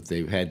that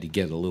they've had to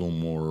get a little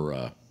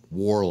more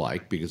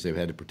warlike because they've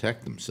had to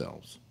protect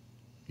themselves.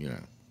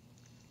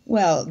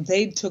 Well,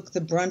 they took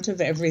the brunt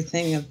of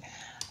everything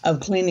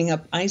of cleaning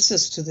up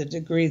ISIS to the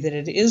degree that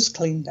it is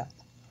cleaned up.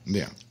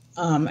 Yeah.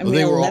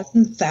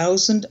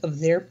 11,000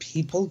 of their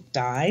people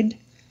died.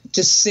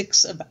 Just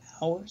 6 of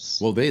hours.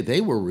 Well,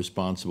 they were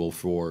responsible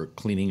for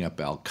cleaning up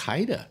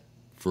Al-Qaeda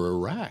for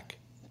Iraq,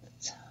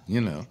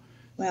 you know.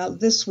 Well,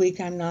 this week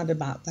I'm not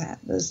about that.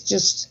 It's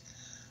just...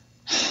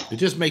 It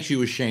just makes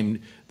you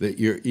ashamed that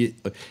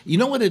you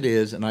know what it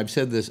is, and I've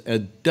said this a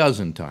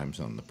dozen times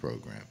on the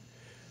program.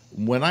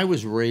 When I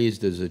was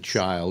raised as a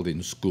child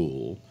in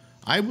school,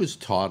 I was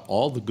taught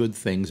all the good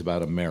things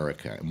about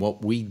America and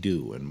what we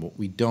do and what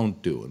we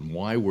don't do and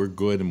why we're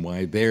good and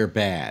why they're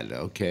bad,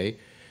 okay?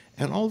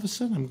 And all of a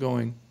sudden I'm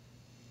going,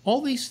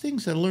 all these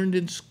things I learned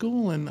in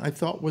school and I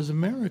thought was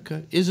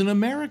America isn't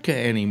America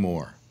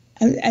anymore.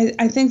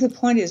 I think the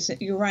point is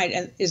that you're right,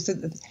 and is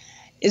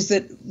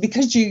that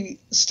because you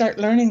start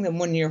learning them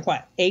when you're,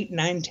 8,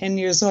 9, 10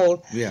 years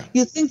old, Yeah.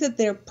 you think that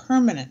they're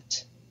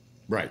permanent.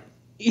 Right.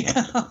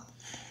 Yeah.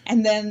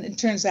 And then it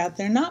turns out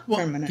they're not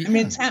permanent. Yeah. I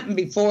mean, it's happened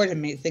before to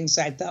me. Things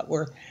I thought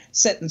were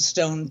set in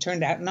stone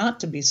turned out not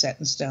to be set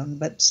in stone.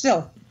 But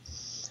still,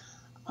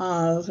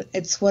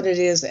 it's what it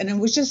is. And it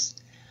was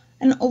just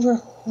an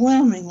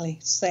overwhelmingly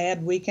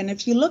sad week. And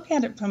if you look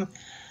at it from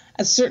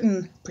a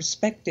certain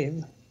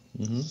perspective,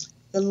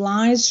 the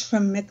lies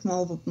from Mick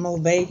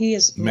Mulvaney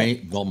is...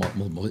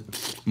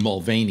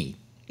 Mulvaney.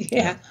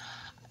 Yeah.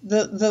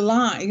 The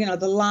lie,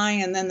 the lie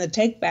and then the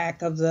take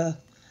back of a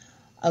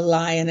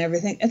lie and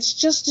everything. It's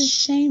just as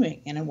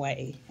shaming in a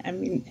way. I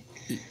mean,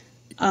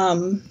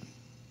 and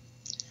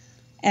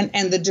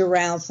the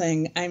Doral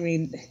thing. I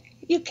mean,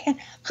 you can't.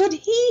 Could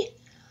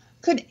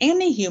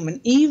any human,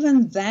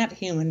 even that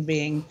human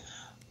being,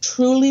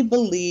 truly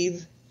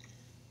believe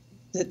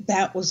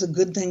that was a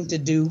good thing to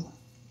do?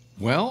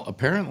 Well,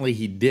 apparently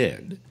he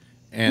did.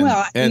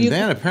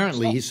 Then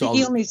apparently he saw...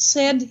 He only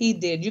said he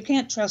did. You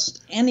can't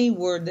trust any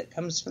word that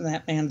comes from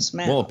that man's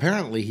mouth. Well,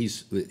 apparently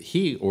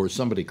he or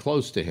somebody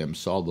close to him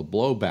saw the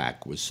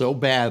blowback was so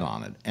bad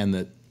on it, and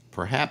that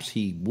perhaps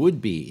he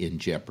would be in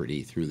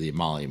jeopardy through the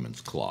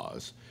emoluments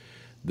clause,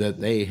 that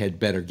they had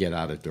better get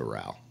out of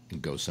Doral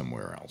and go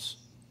somewhere else,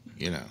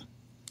 I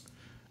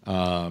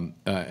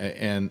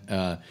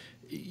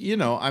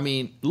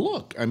mean,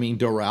 look,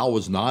 Doral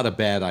was not a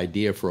bad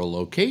idea for a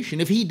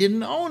location if he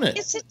didn't own it.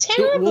 It's a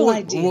terrible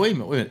idea. Wait a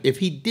minute. If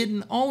he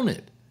didn't own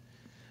it.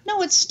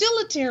 No, it's still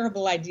a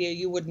terrible idea.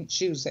 You wouldn't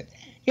choose it.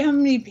 You know how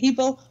many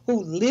people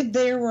who lived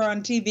there were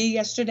on TV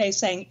yesterday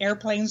saying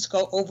airplanes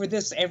go over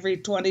this every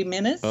 20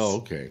 minutes? Oh,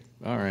 okay.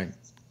 All right.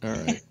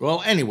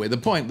 Well, anyway, the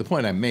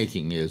point I'm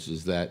making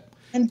is that...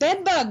 And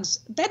bed bugs.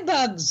 Bed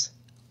bugs?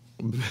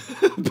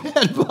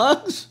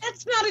 That's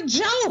not a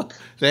joke.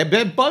 They have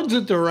bed bugs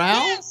at Doral?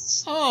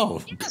 Yes.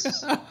 Oh.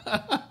 Yes.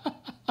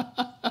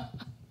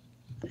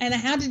 And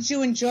how did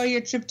you enjoy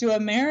your trip to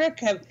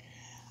America?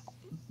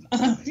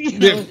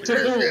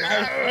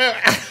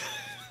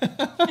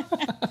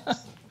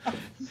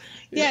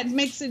 Yeah, it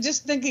makes it,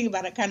 just thinking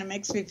about it kind of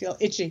makes me feel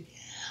itchy.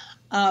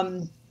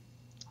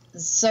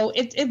 So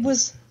it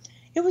was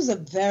a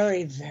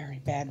very,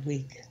 very bad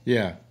week.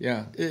 Yeah.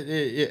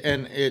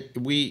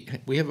 We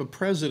have a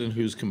president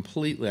who's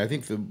completely... I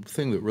think the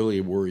thing that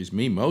really worries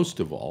me most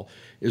of all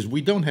is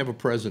we don't have a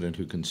president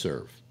who can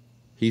serve.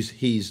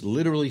 He's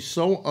literally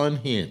so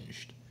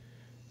unhinged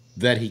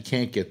that he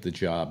can't get the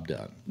job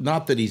done.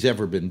 Not that he's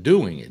ever been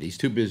doing it. He's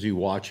too busy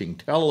watching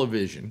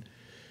television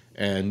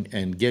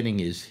and getting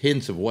his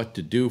hints of what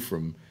to do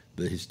from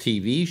his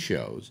TV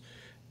shows,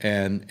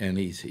 and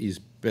he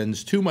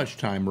spends too much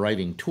time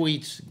writing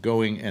tweets,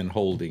 going and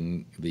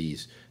holding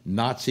these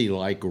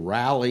Nazi-like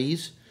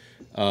rallies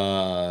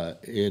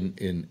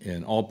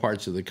in all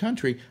parts of the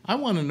country. I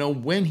want to know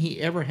when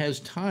he ever has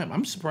time.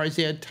 I'm surprised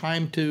he had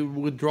time to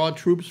withdraw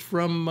troops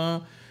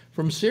from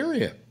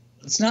Syria.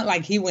 It's not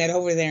like he went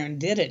over there and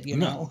did it,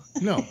 know.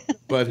 No,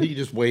 but he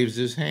just waves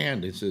his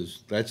hand and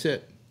says, "That's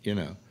it,"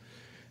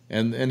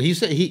 And he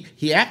said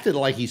he acted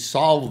like he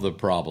solved the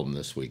problem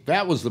this week.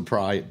 That was the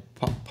part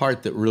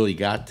that really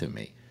got to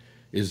me,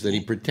 is that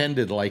he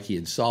pretended like he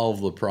had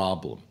solved the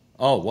problem.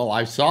 Oh, well,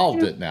 I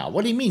solved it now.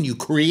 What do you mean? You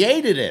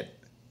created it.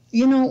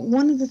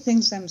 One of the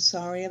things I'm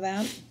sorry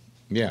about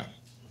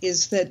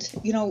is that,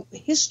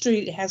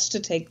 history has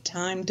to take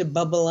time to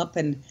bubble up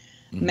and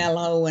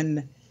mellow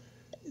and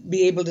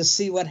be able to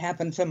see what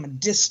happened from a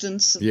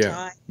distance of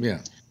time.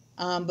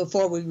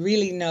 Before we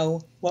really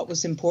know what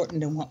was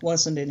important and what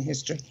wasn't in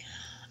history.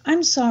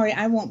 I'm sorry,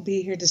 I won't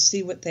be here to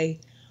see what they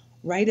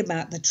write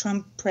about the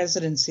Trump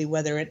presidency,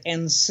 whether it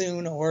ends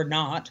soon or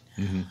not,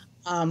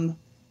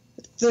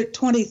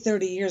 20,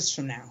 30 years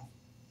from now.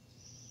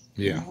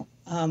 That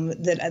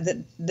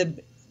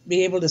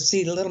be able to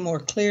see a little more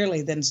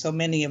clearly than so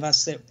many of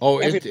us that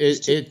everybody's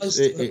too close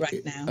to it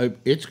right now.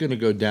 It's going to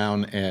go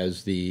down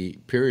as the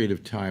period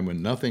of time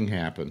when nothing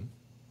happened,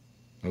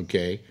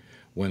 okay?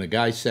 When a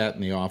guy sat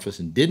in the office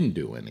and didn't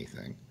do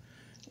anything.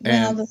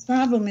 Well, the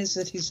problem is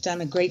that he's done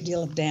a great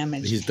deal of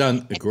damage. He's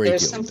done a great deal of damage.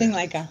 There's something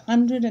like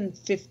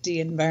 150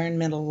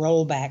 environmental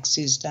rollbacks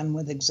he's done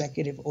with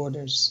executive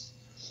orders.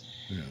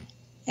 Yeah.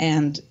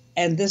 And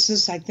this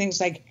is like things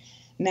like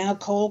now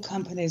coal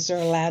companies are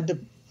allowed to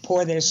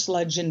pour their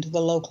sludge into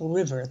the local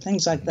river,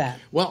 things like that.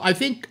 Well, I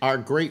think our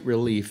great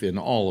relief in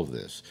all of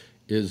this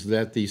is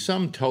that the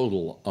sum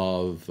total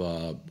of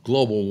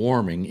global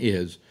warming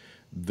is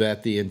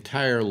that the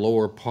entire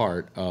lower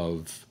part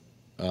of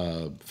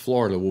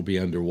Florida will be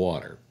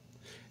underwater,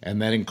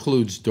 and that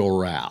includes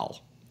Doral.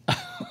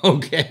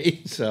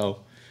 Okay,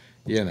 so,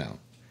 you know,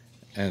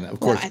 and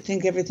of course, I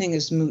think everything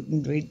is moot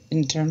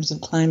in terms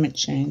of climate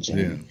change.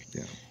 And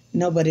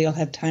nobody will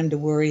have time to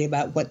worry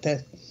about what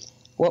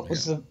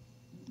was the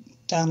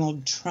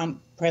Donald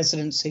Trump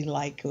presidency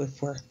like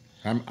if we're.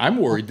 I'm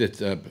worried that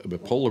the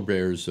polar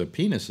bears'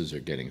 penises are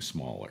getting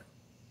smaller.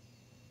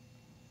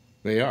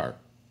 They are.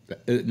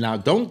 Now,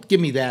 don't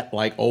give me that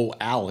like, oh,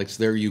 Alex,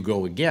 there you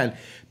go again,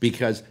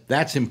 because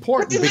that's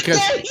important. Because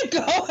there you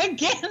go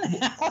again,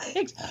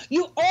 Alex.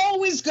 You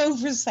always go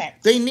for sex.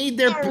 They need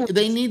their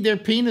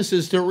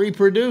penises to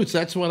reproduce.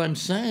 That's what I'm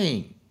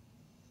saying.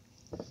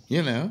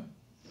 You know,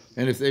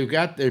 and if they've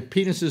got their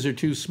penises are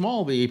too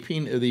small, the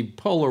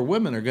polar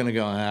women are going to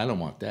go, I don't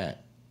want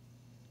that.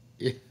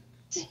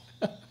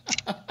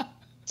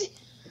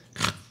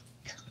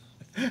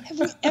 Have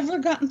we ever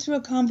gotten through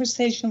a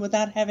conversation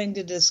without having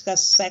to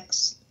discuss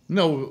sex?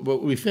 No,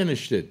 but we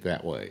finished it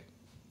that way.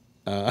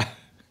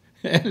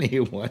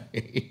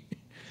 Anyway,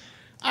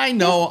 I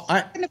know.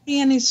 There's not going to be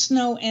any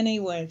snow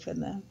anyway for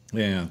them.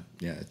 Yeah,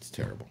 it's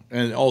terrible.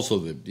 And also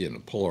the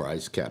polar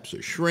ice caps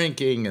are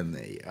shrinking, and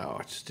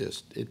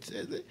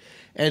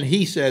and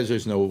he says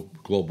there's no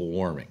global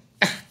warming.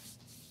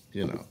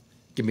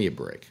 Give me a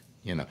break.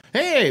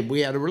 Hey,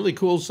 we had a really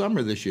cool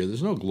summer this year.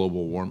 There's no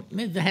global warming.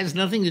 It has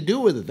nothing to do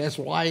with it. That's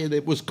why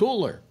it was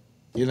cooler,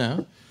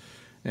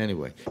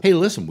 Anyway, hey,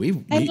 listen,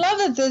 I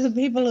love it that the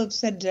people who've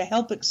said to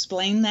help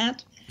explain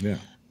that. Yeah.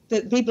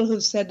 The people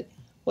who've said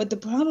what the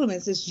problem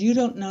is you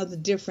don't know the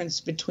difference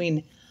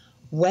between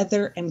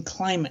weather and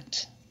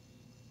climate.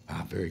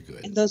 Ah, very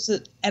good.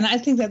 And I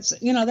think that's.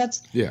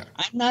 Yeah.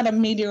 I'm not a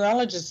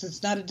meteorologist.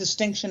 It's not a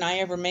distinction I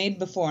ever made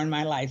before in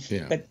my life.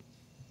 Yeah. But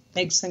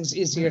makes things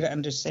easier to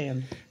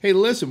understand. Hey,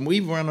 listen,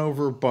 we've run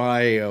over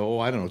by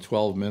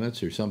 12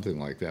 minutes or something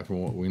like that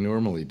from what we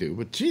normally do.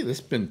 But gee,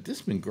 this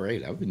has been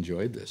great. I've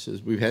enjoyed this.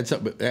 We've had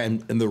something,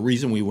 and the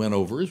reason we went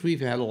over is we've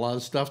had a lot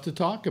of stuff to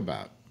talk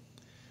about.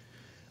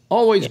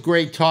 Always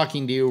great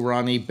talking to you,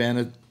 Ronni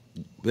Bennett.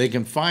 They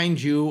can find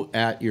you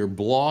at your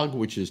blog,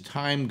 which is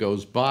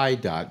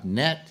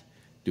timegoesby.net.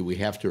 Do we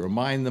have to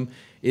remind them?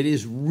 It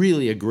is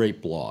really a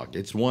great blog.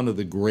 It's one of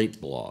the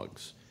great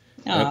blogs.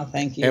 Oh,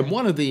 thank you. And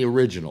one of the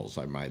originals,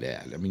 I might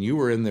add. I mean, you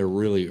were in there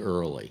really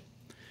early.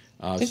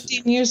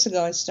 15 years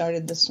ago, I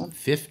started this one.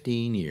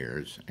 15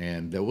 years.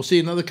 And we'll see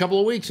you another couple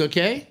of weeks,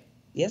 okay?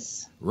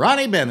 Yes.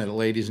 Ronni Bennett,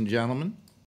 ladies and gentlemen.